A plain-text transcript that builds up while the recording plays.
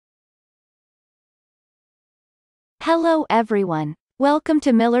Hello everyone. Welcome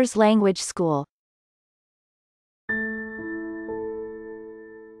to Miller's Language School.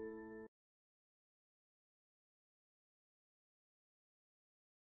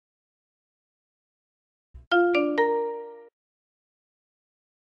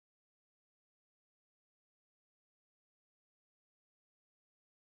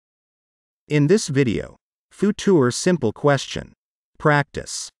 In this video, Futur simple question.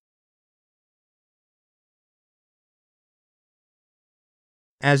 Practice.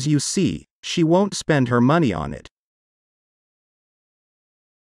 As you see, she won't spend her money on it.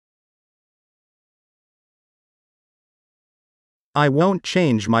 I won't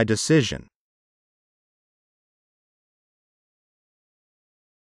change my decision.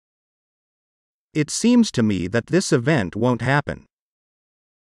 It seems to me that this event won't happen.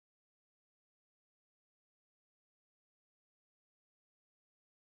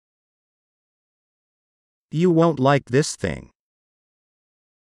 You won't like this thing.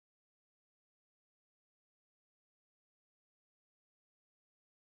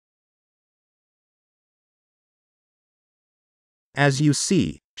 As you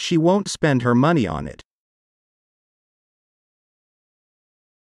see, she won't spend her money on it.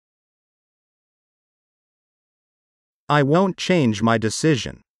 I won't change my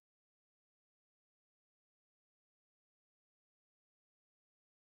decision.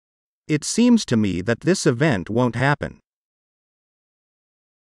 It seems to me that this event won't happen.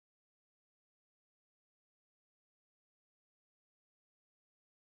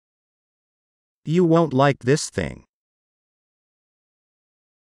 You won't like this thing.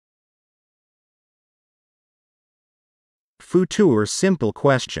 Futur simple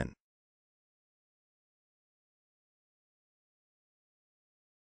question.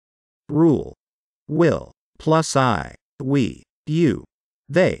 Rule. Will, plus I, we, you,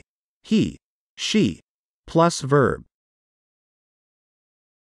 they, he, she, plus verb.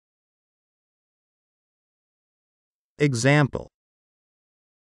 Example.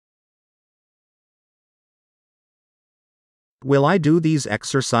 Will I do these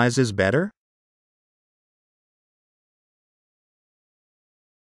exercises better?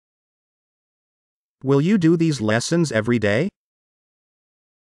 Will you do these lessons every day?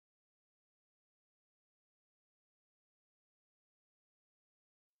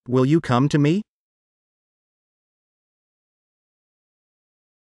 Will you come to me?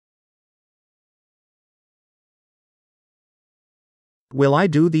 Will I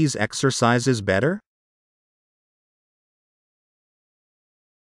do these exercises better?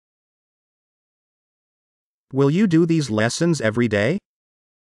 Will you do these lessons every day?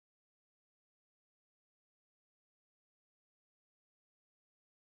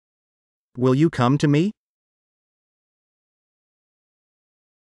 Will you come to me?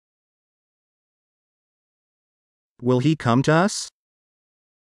 Will he come to us?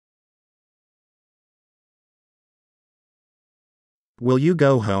 Will you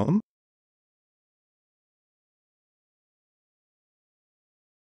go home?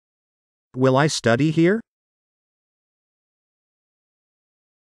 Will I study here?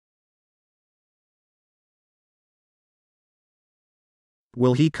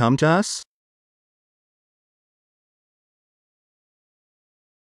 Will he come to us?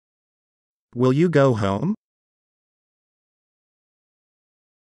 Will you go home?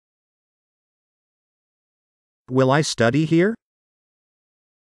 Will I study here?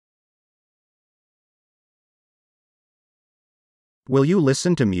 Will you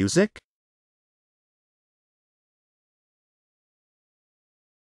listen to music?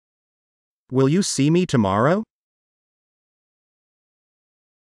 Will you see me tomorrow?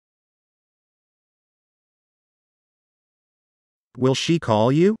 Will she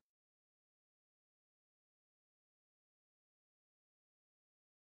call you?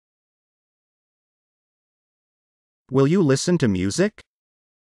 Will you listen to music?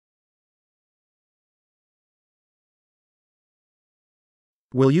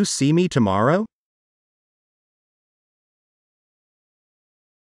 Will you see me tomorrow?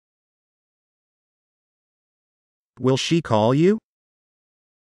 Will she call you?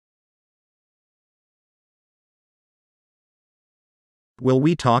 Will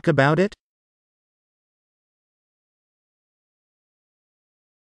we talk about it?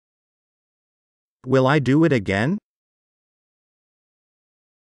 Will I do it again?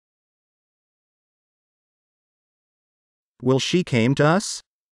 Will she came to us?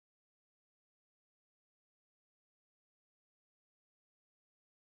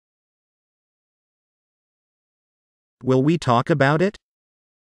 Will we talk about it?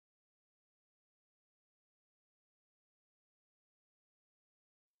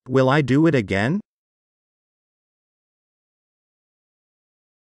 Will I do it again?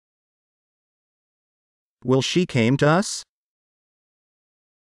 Will she came to us?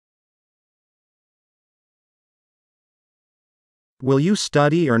 Will you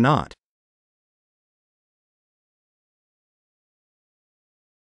study or not?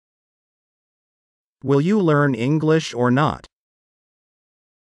 Will you learn English or not?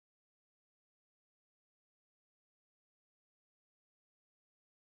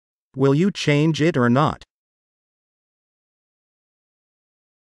 Will you change it or not?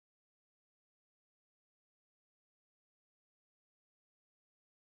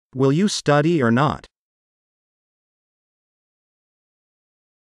 Will you study or not?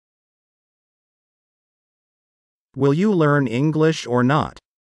 Will you learn English or not?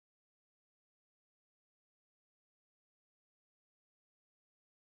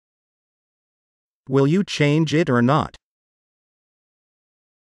 Will you change it or not?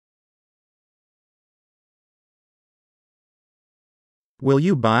 Will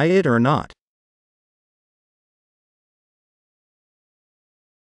you buy it or not?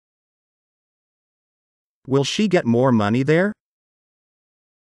 Will she get more money there?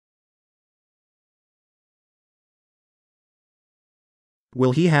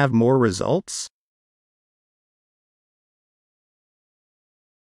 Will he have more results?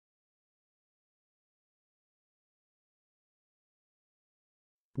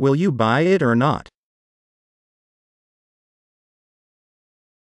 Will you buy it or not?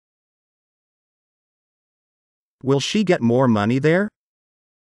 Will she get more money there?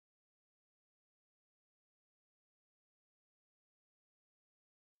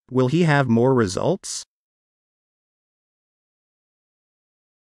 Will he have more results?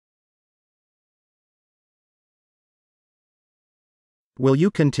 Will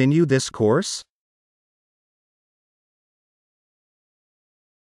you continue this course?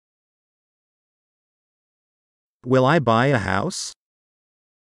 Will I buy a house?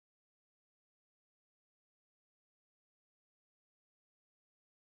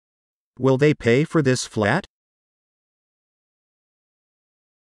 Will they pay for this flat?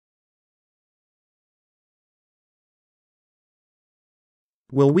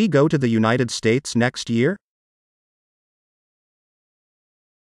 Will we go to the United States next year?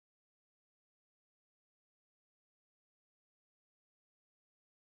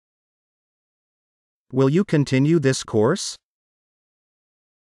 Will you continue this course?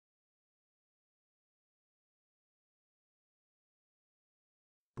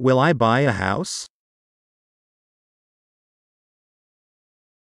 Will I buy a house?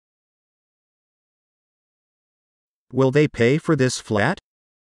 Will they pay for this flat?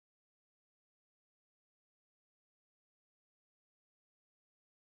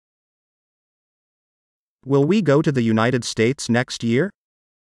 Will we go to the United States next year?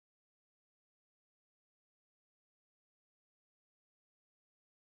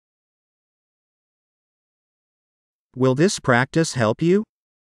 Will this practice help you?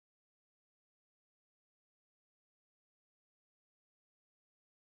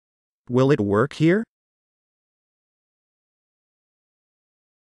 Will it work here?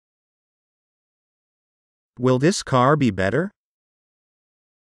 Will this car be better?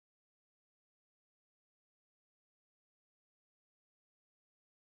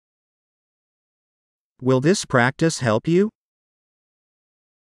 Will this practice help you?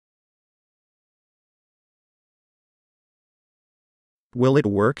 Will it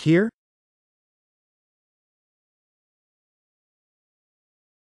work here?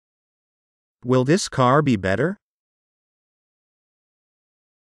 Will this car be better?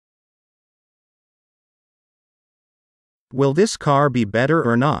 Will this car be better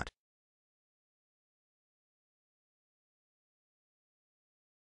or not?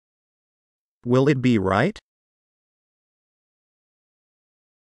 Will it be right?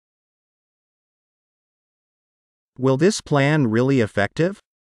 Will this plan really effective?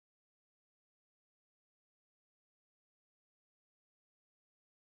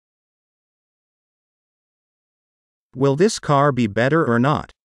 Will this car be better or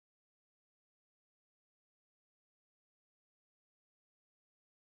not?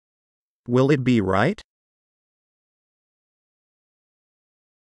 Will it be right?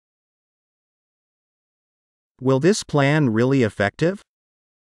 Will this plan really effective?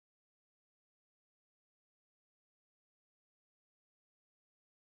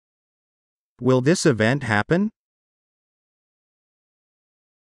 Will this event happen?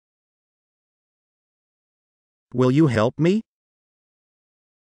 Will you help me?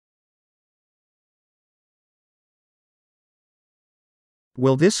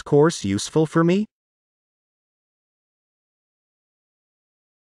 Will this course useful for me?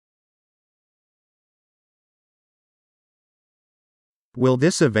 Will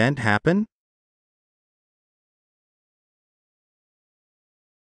this event happen?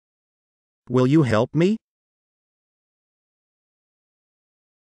 Will you help me?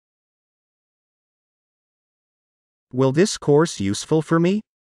 Will this course useful for me?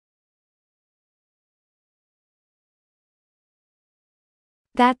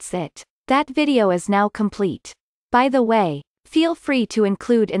 That's it. That video is now complete. By the way, feel free to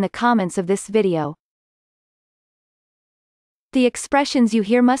include in the comments of this video. The expressions you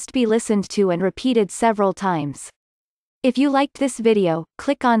hear must be listened to and repeated several times. If you liked this video,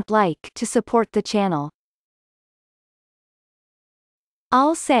 click on like to support the channel.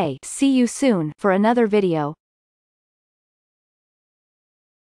 I'll say see you soon for another video.